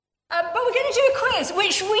But we're going to do a quiz,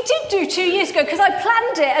 which we did do 2 years ago, because I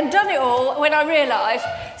planned it and done it all when I realised.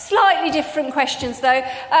 Slightly different questions, though.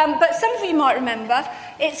 But some of you might remember.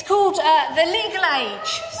 It's called the legal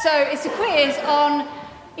age. So it's a quiz on,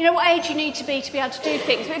 what age you need to be able to do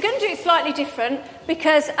things. We're going to do it slightly different,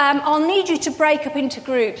 because I'll need you to break up into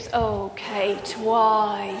groups. Oh, Kate,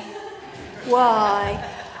 why?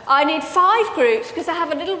 I need 5 groups, because I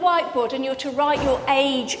have a little whiteboard, and you're to write your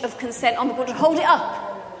age of consent on the board and hold it up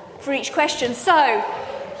for each question. So,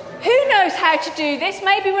 who knows how to do this?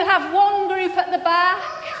 Maybe we'll have one group at the back,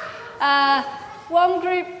 one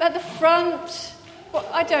group at the front. Well,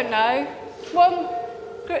 I don't know. One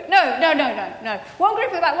group. No. One group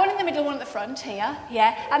at the back, one in the middle, one at the front here.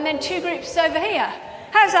 Yeah, and then 2 groups over here.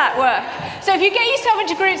 How's that work? So if you get yourself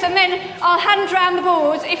into groups, and then I'll hand round the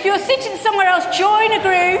boards. If you're sitting somewhere else, join a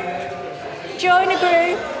group. Do you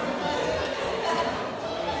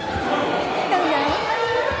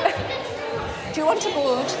want a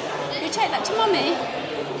board? You take that to Mummy.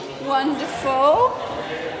 Wonderful.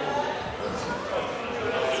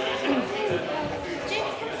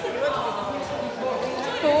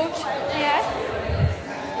 Board, yeah.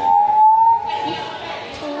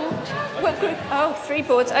 Board. What group? Oh, 3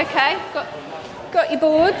 boards. Okay, got your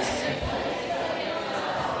boards.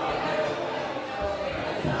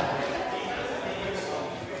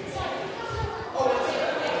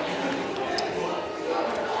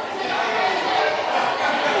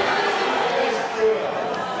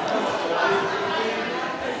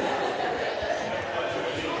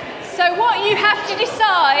 You have to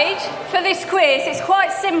decide for this quiz. It's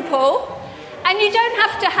quite simple, and you don't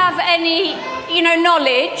have to have any,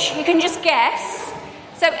 knowledge. You can just guess.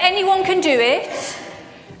 So anyone can do it.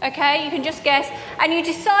 Okay, you can just guess, and you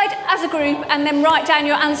decide as a group, and then write down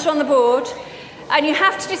your answer on the board. And you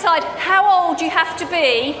have to decide how old you have to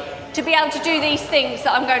be able to do these things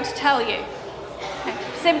that I'm going to tell you. Okay.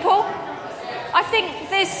 Simple. I think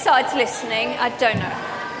this side's listening. I don't know.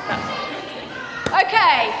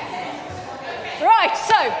 Okay. Right,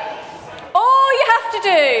 so all you have to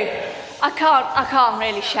do, I can't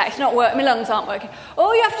really shout, it's not working, my lungs aren't working.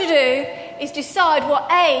 All you have to do is decide what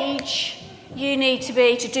age you need to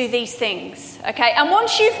be to do these things, okay? And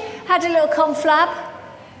once you've had a little conflab,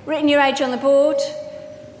 written your age on the board,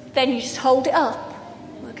 then you just hold it up,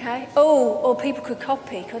 okay? Oh, or people could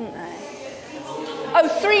copy, couldn't they? Oh,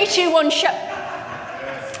 3, 2, 1, show.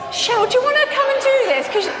 Show, do you want to come and do this?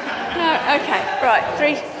 No, okay, right,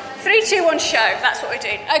 3, 2, 1, show. That's what we're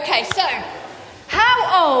doing. Okay, so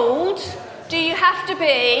how old do you have to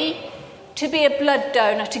be a blood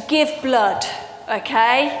donor, to give blood?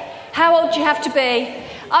 Okay? How old do you have to be?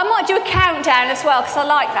 I might do a countdown as well, because I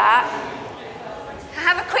like that.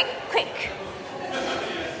 Have a quick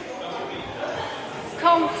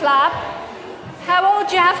conflab. How old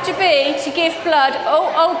do you have to be to give blood?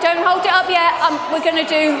 Oh, don't hold it up yet. We're going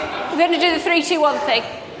to do the 3, 2, 1 thing.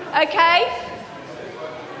 Okay?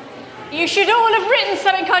 You should all have written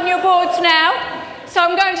something on your boards now. So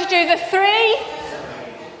I'm going to do the 3,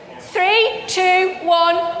 2,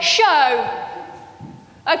 1, show.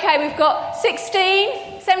 Okay, we've got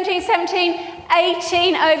 16, 17,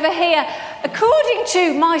 18 over here. According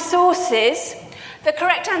to my sources, the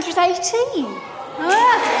correct answer is 18.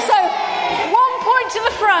 So 1 point to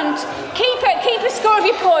the front. Keep a score of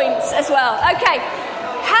your points as well. Okay,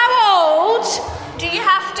 how old do you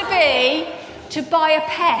have to be to buy a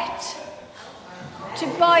pet? To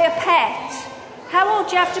buy a pet. How old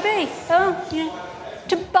do you have to be? Oh, yeah.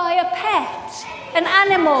 To buy a pet. An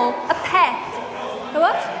animal. A pet. A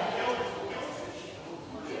what?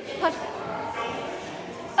 What?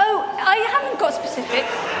 Oh, I haven't got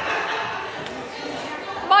specifics.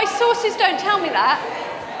 My sources don't tell me that.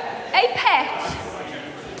 A pet.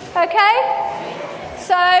 Okay?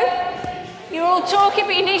 So, you're all talking,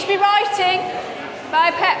 but you need to be writing. Buy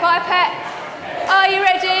a pet, buy a pet. Are you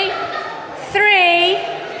ready? 3,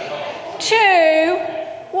 2,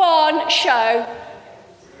 1, show.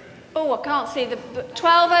 Oh, I can't see the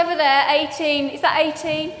 12 over there, 18. Is that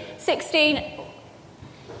 18? 16.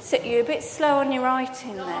 You're a bit slow on your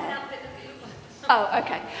writing there. Oh,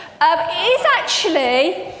 okay. It is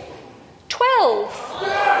actually 12.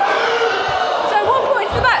 So 1 point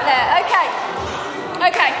to the back there. Okay.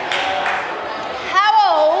 How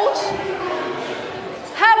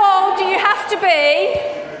old do you have to be?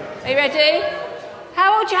 Are you ready?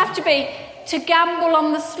 How old do you have to be to gamble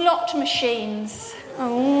on the slot machines?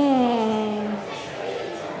 Oh.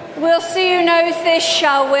 We'll see who knows this,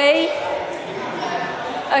 shall we?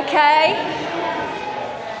 Okay.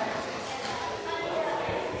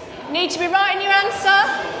 Need to be writing your answer.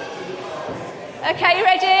 Okay, you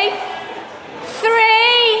ready?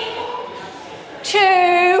 3,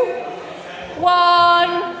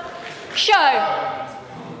 Show.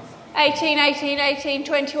 18, 18, 18,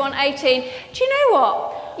 21, 18. Do you know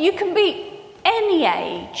what? You can be any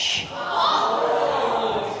age.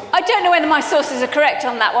 I don't know whether my sources are correct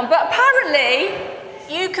on that one, but apparently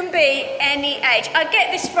you can be any age. I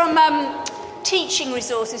get this from teaching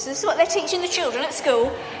resources. This is what they're teaching the children at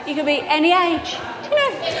school. You can be any age. Do you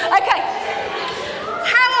know? Okay.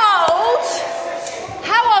 How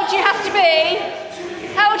old do you have to be?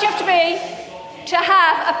 How old do you have to be to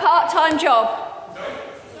have a part-time job?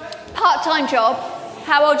 Part-time job.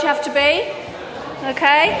 How old do you have to be?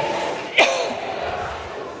 Okay.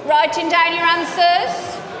 Writing down your answers.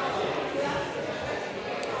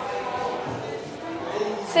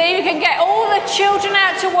 See, you can get all the children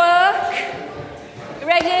out to work.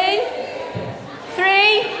 Ready?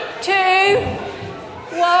 3, 2,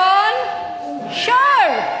 1.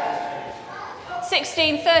 Show.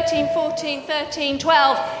 16, 13, 14, 13,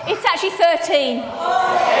 12. It's actually 13.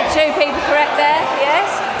 2 people correct there, yes.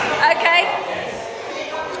 Okay.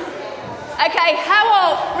 Okay, how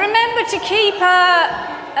old? Remember to keep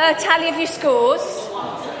a tally of your scores.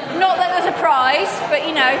 Not that there's a prize, but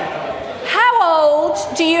you know. How old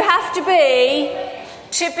do you have to be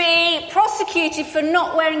prosecuted for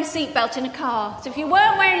not wearing a seatbelt in a car? So if you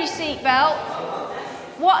weren't wearing your seatbelt,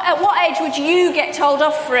 at what age would you get told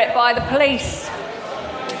off for it by the police?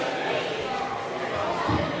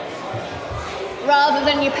 Rather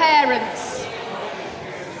than your parents.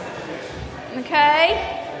 Okay?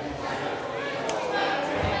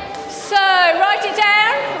 So, write it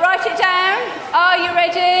down. Are you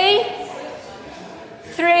ready?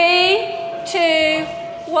 3, 2,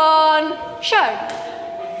 1, show.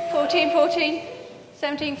 14, 14,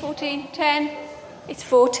 17, 14, 10. It's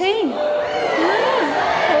 14.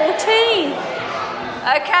 14.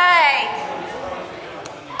 Okay.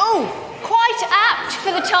 Oh, quite apt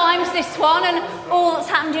for the times, this one, and all that's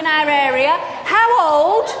happened in our area. How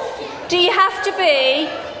old do you have to be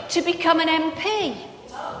to become an MP?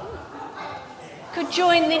 Could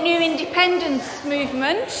join the new independence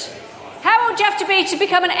movement. How old do you have to be to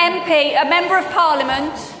become an MP, a Member of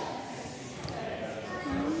Parliament?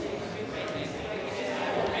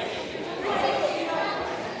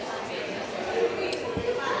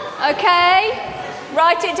 Okay,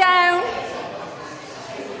 write it down.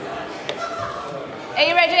 Are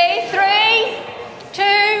you ready? 3, 2,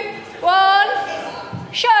 1,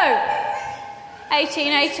 show.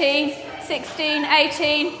 18, 18, 16,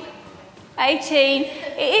 18, 18.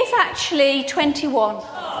 It is actually 21.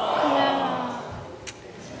 No.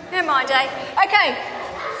 Never mind, eh? Okay,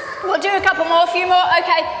 we'll do a couple more, a few more.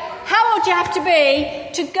 Okay, how old do you have to be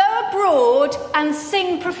to go abroad and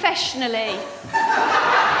sing professionally?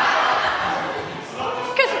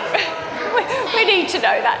 Because we need to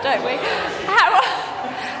know that, don't we? How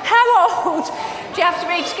old do you have to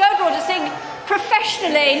be to go abroad and sing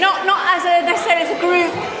professionally? Not necessarily as a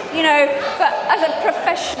group, you know, but as a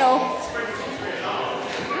professional.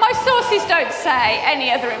 My sources don't say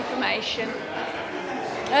any other information.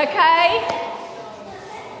 Okay?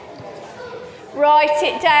 Write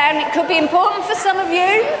it down. It could be important for some of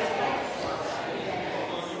you.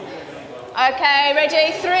 Okay,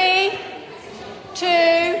 ready? 3,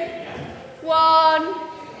 2, 1,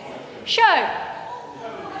 show.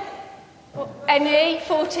 Any?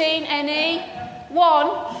 14, any? 1,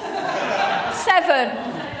 7.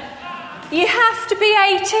 You have to be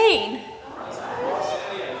 18.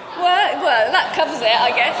 Well, that covers it,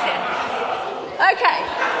 I guess. Yeah. Okay.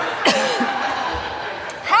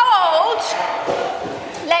 How old?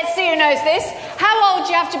 Let's see who knows this. How old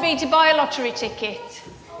do you have to be to buy a lottery ticket?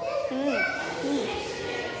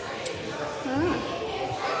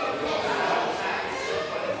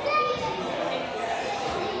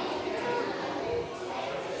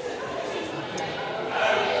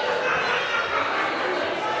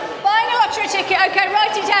 Buying a lottery ticket. Okay,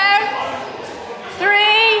 write it down.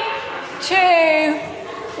 3, 2,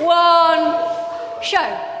 1,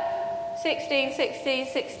 show. 16, 16,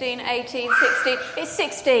 16, 18, 16. It's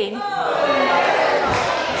 16.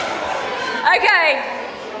 Okay.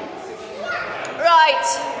 Right.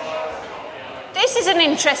 This is an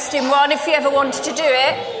interesting one if you ever wanted to do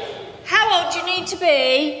it. How old do you need to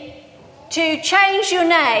be to change your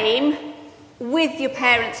name with your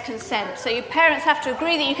parents' consent? So your parents have to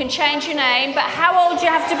agree that you can change your name, but how old do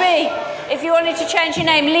you have to be if you wanted to change your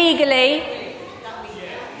name legally?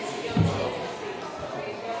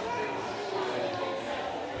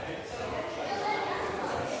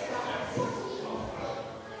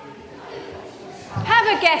 Have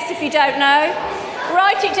a guess if you don't know.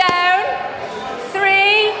 Write it down.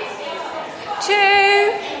 3,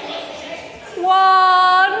 2,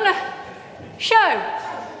 1. Show.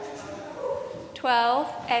 12,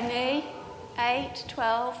 any, 8,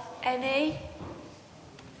 12, any.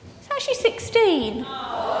 It's actually 16.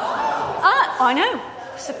 I know,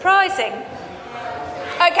 surprising.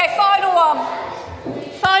 Okay, final one.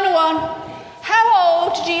 Final one. How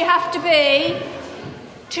old do you have to be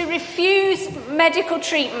to refuse medical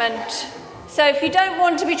treatment? So if you don't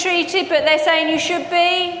want to be treated, but they're saying you should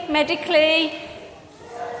be medically,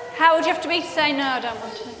 how old do you have to be to say, no, I don't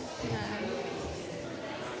want to?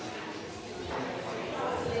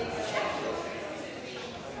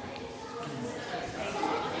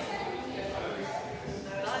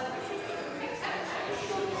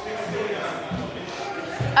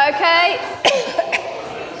 Okay.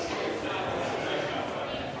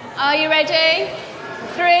 Are you ready?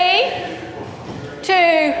 3,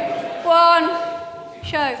 2, 1.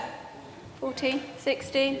 Show. 14,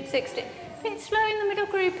 16, 16. A bit slow in the middle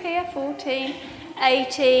group here. 14,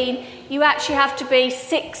 18. You actually have to be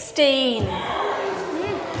 16. 16.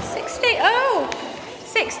 Oh,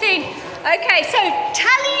 16. Okay, so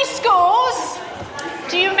tally your scores.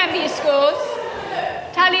 Do you remember your scores?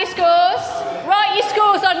 Tally your scores. Write your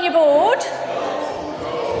scores on your board.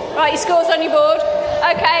 Write your scores on your board.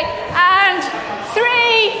 Okay, and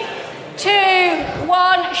 3, 2,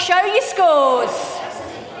 1. Show your scores.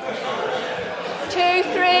 2,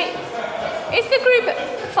 3. Is the group at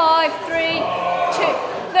 5, 3, 2?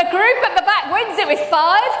 The group at the back wins it with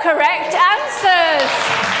 5 correct answers.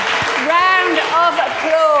 Round of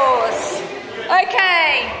applause.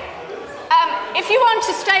 Okay. If you want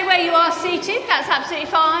to stay where you are seated, that's absolutely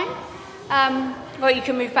fine. Well, you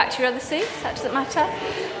can move back to your other seats. That doesn't matter.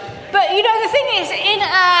 But, you know, the thing is, in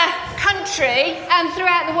our country and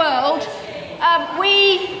throughout the world,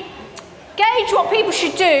 we gauge what people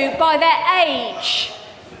should do by their age.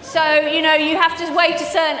 So, you know, you have to wait a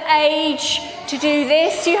certain age to do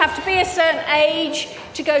this. You have to be a certain age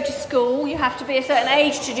to go to school. You have to be a certain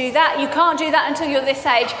age to do that. You can't do that until you're this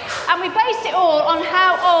age. And we base it all on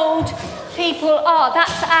how old people are.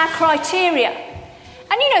 That's our criteria.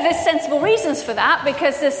 And, you know, there's sensible reasons for that,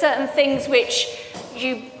 because there's certain things which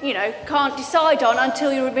you know, can't decide on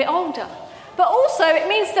until you're a bit older. But also it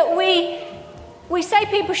means that we say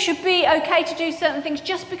people should be okay to do certain things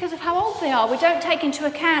just because of how old they are. We don't take into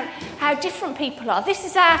account how different people are. This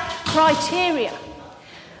is our criteria.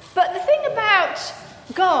 But the thing about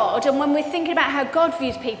God, and when we're thinking about how God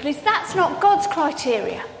views people, is that's not God's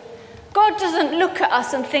criteria. God doesn't look at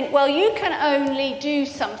us and think, well, you can only do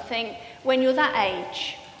something when you're that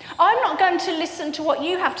age. I'm not going to listen to what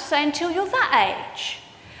you have to say until you're that age.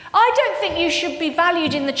 I don't think you should be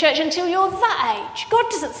valued in the church until you're that age. God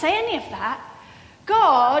doesn't say any of that.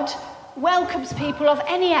 God welcomes people of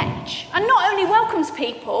any age. And not only welcomes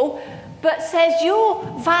people, but says you're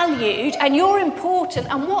valued and you're important,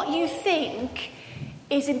 and what you think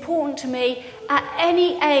is important to me at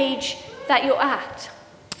any age that you're at.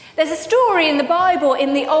 There's a story in the Bible,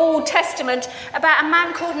 in the Old Testament, about a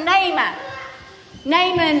man called Naaman.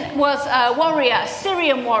 Naaman was a warrior, a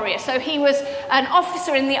Syrian warrior, so he was an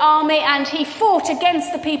officer in the army, and he fought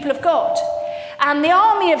against the people of God. And the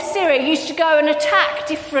army of Syria used to go and attack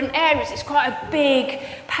different areas. It's quite a big,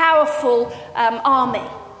 powerful army.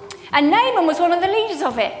 And Naaman was one of the leaders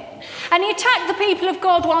of it. And he attacked the people of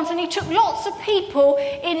God once, and he took lots of people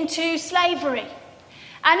into slavery.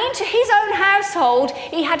 And into his own household,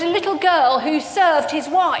 he had a little girl who served his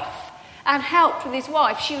wife and helped with his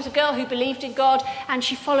wife. She was a girl who believed in God, and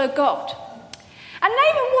she followed God. And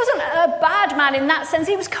Naaman wasn't a bad man in that sense.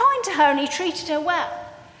 He was kind to her and he treated her well.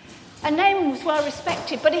 And Naaman was well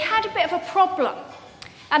respected, but he had a bit of a problem.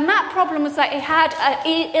 And that problem was that he had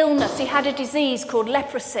an illness. He had a disease called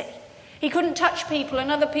leprosy. He couldn't touch people,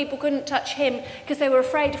 and other people couldn't touch him because they were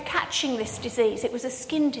afraid of catching this disease. It was a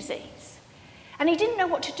skin disease. And he didn't know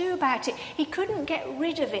what to do about it. He couldn't get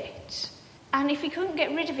rid of it. And if he couldn't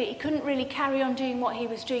get rid of it, he couldn't really carry on doing what he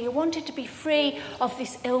was doing. He wanted to be free of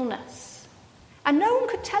this illness. And no one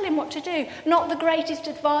could tell him what to do. Not the greatest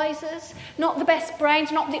advisors, not the best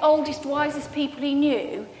brains, not the oldest, wisest people he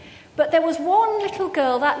knew. But there was one little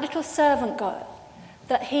girl, that little servant girl,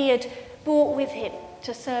 that he had brought with him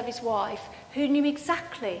to serve his wife, who knew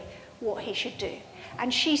exactly what he should do.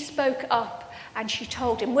 And she spoke up and she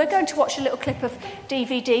told him. We're going to watch a little clip of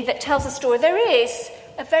DVD that tells a story. There is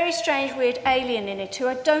a very strange, weird alien in it who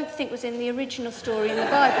I don't think was in the original story in the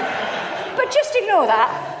Bible. But just ignore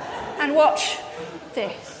that and watch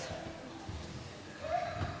this.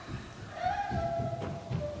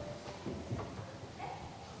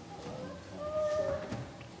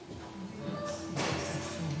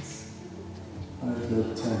 I've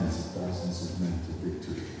led tens of thousands of men to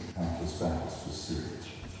victory in countless battles for Syria.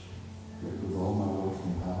 Yet with all my wealth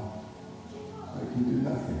and power, I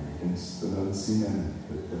against an unseen enemy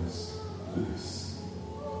that does this,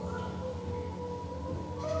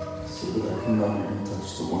 so that I cannot even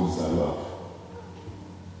touch the ones I love.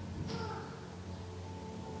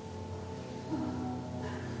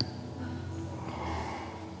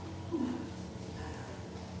 I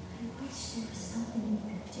wish there was something you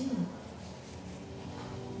could do.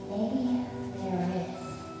 Maybe there is.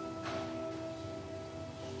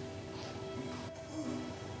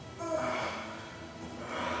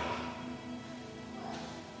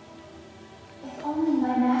 If only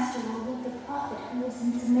my master were with the prophet who lives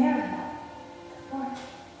in Samaria, or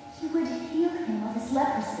he would heal him of his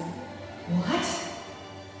leprosy. What?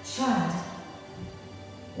 Child,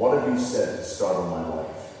 What have you said to startle my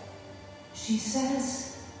wife? she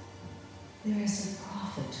says there is a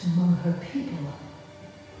prophet among her people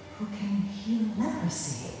who can heal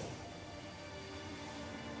leprosy.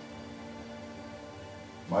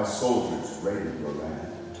 My soldiers raided your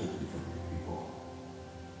land and took you from your people.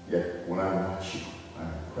 Yet when I watch you, I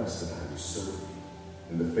am impressed at how you serve me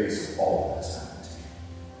in the face of all that has happened to you.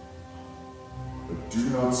 But do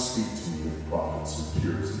not speak to me of prophets and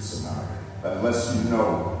cures in Samaria, unless you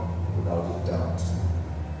know without a doubt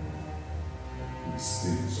these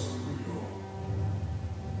things are real.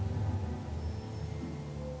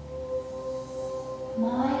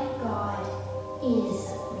 My God is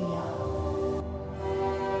real.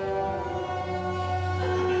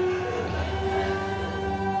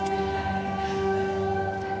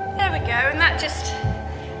 There we go, and that just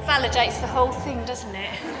validates the whole thing, doesn't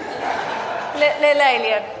it? Little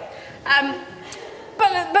alien.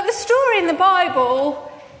 But the story in the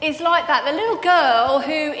Bible is like that. The little girl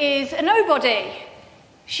who is a nobody.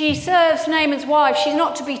 She serves Naaman's wife. She's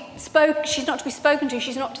not to be spoken to.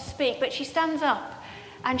 She's not to speak. But she stands up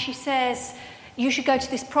and she says, "You should go to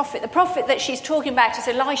this prophet." The prophet that she's talking about is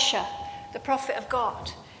Elisha, the prophet of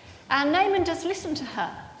God. And Naaman does listen to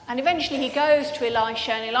her. And eventually he goes to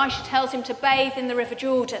Elisha, and Elisha tells him to bathe in the River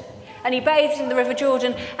Jordan. And he bathes in the River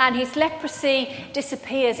Jordan, and his leprosy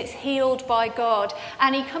disappears. It's healed by God.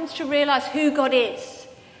 And he comes to realise who God is.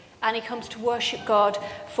 And he comes to worship God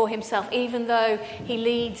for himself, even though he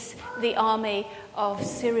leads the army of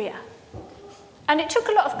Syria. And it took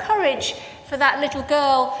a lot of courage for that little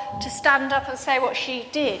girl to stand up and say what she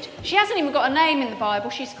did. She hasn't even got a name in the Bible.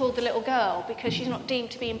 She's called the little girl because she's not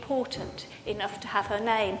deemed to be important enough to have her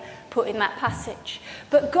name put in that passage.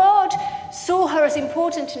 But God saw her as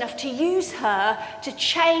important enough to use her to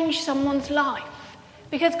change someone's life.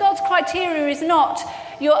 Because God's criteria is not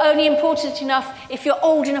you're only important enough if you're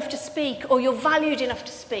old enough to speak or you're valued enough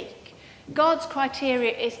to speak. God's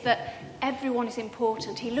criteria is that everyone is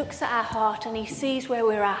important. He looks at our heart and he sees where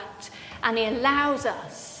we're at and he allows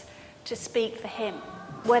us to speak for him,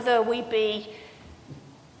 whether we be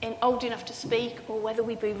old enough to speak or whether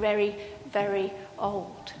we be very, very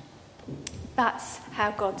old. That's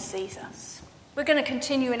how God sees us. We're going to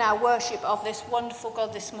continue in our worship of this wonderful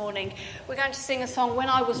God this morning. We're going to sing a song, When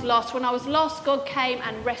I Was Lost. When I was lost, God came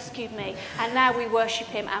and rescued me. And now we worship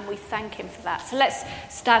him and we thank him for that. So let's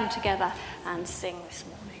stand together and sing this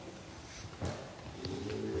morning.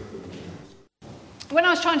 When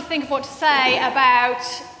I was trying to think of what to say about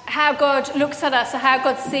how God looks at us and how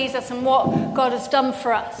God sees us and what God has done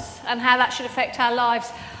for us and how that should affect our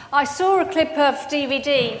lives, I saw a clip of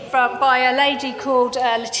DVD by a lady called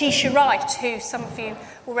Letitia Wright, who some of you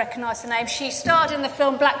will recognise the name. She starred in the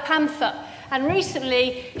film Black Panther, and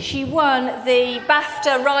recently she won the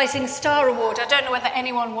BAFTA Rising Star Award. I don't know whether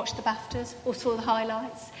anyone watched the BAFTAs or saw the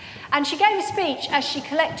highlights. And she gave a speech as she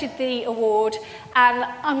collected the award, and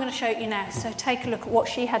I'm going to show it you now, so take a look at what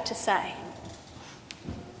she had to say.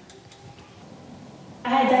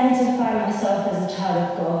 I identify myself as a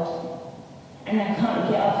child of God. And I can't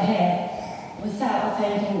get up here without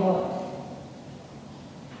thanking God.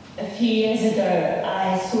 A few years ago,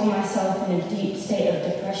 I saw myself in a deep state of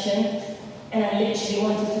depression, and I literally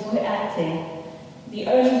wanted to quit acting. The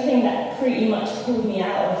only thing that pretty much pulled me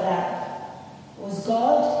out of that was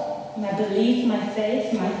God, my belief, my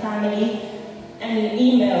faith, my family, and an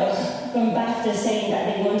email from BAFTA saying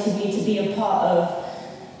that they wanted me to be a part of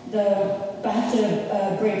the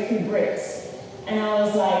BAFTA Breakthrough Brits. And I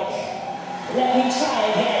was like, let me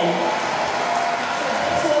try again.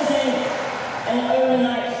 This wasn't an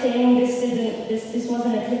overnight thing. This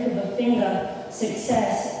wasn't a click of a finger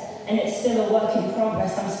success, and it's still a work in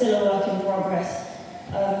progress. I'm still a work in progress.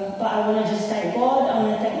 But I want to just thank God. I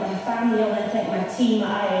want to thank my family. I want to thank my team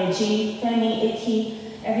at IAG, Femi, Icky,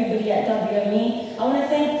 everybody at WME. I want to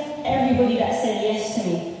thank everybody that said yes to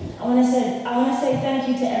me. I want to say thank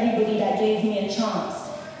you to everybody that gave me a chance.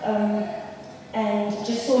 And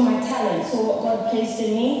just saw my talent, saw what God placed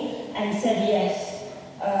in me, and said yes.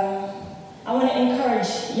 I want to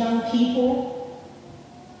encourage young people.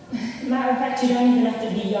 Matter of fact, you don't even have to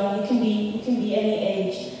be young. You can be any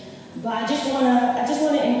age. But I just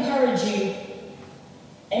wanna encourage you.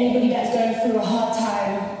 Anybody that's going through a hard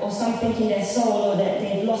time or something in their soul or that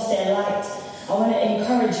they've lost their light, I want to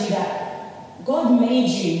encourage you that God made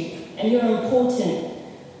you and you're important.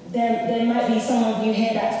 There might be some of you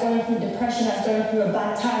here that's going through depression, that's going through a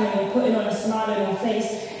bad time, and you're putting on a smile on your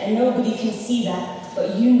face, and nobody can see that,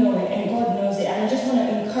 but you know it, and God knows it. And I just want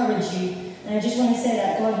to encourage you, and I just want to say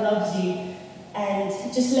that God loves you, and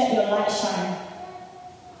just let your light shine.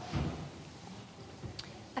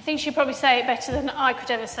 I think she'd probably say it better than I could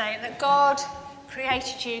ever say it, that God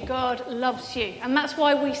created you, God loves you. And that's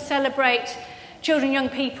why we celebrate children, young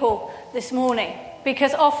people this morning,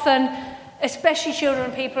 because often, especially children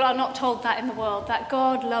and people, are not told that in the world, that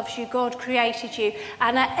God loves you, God created you,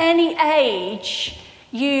 and at any age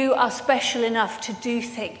you are special enough to do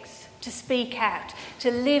things, to speak out, to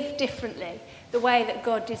live differently, the way that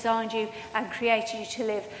God designed you and created you to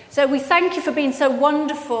live. So we thank you for being so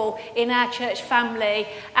wonderful in our church family,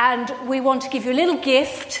 and we want to give you a little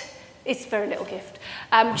gift. It's a very little gift,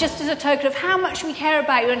 just as a token of how much we care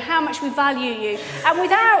about you and how much we value you. And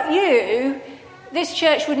without you, this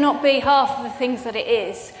church would not be half of the things that it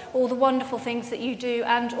is, all the wonderful things that you do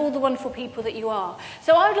and all the wonderful people that you are.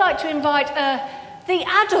 So I would like to invite the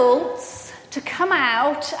adults to come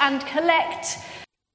out and collect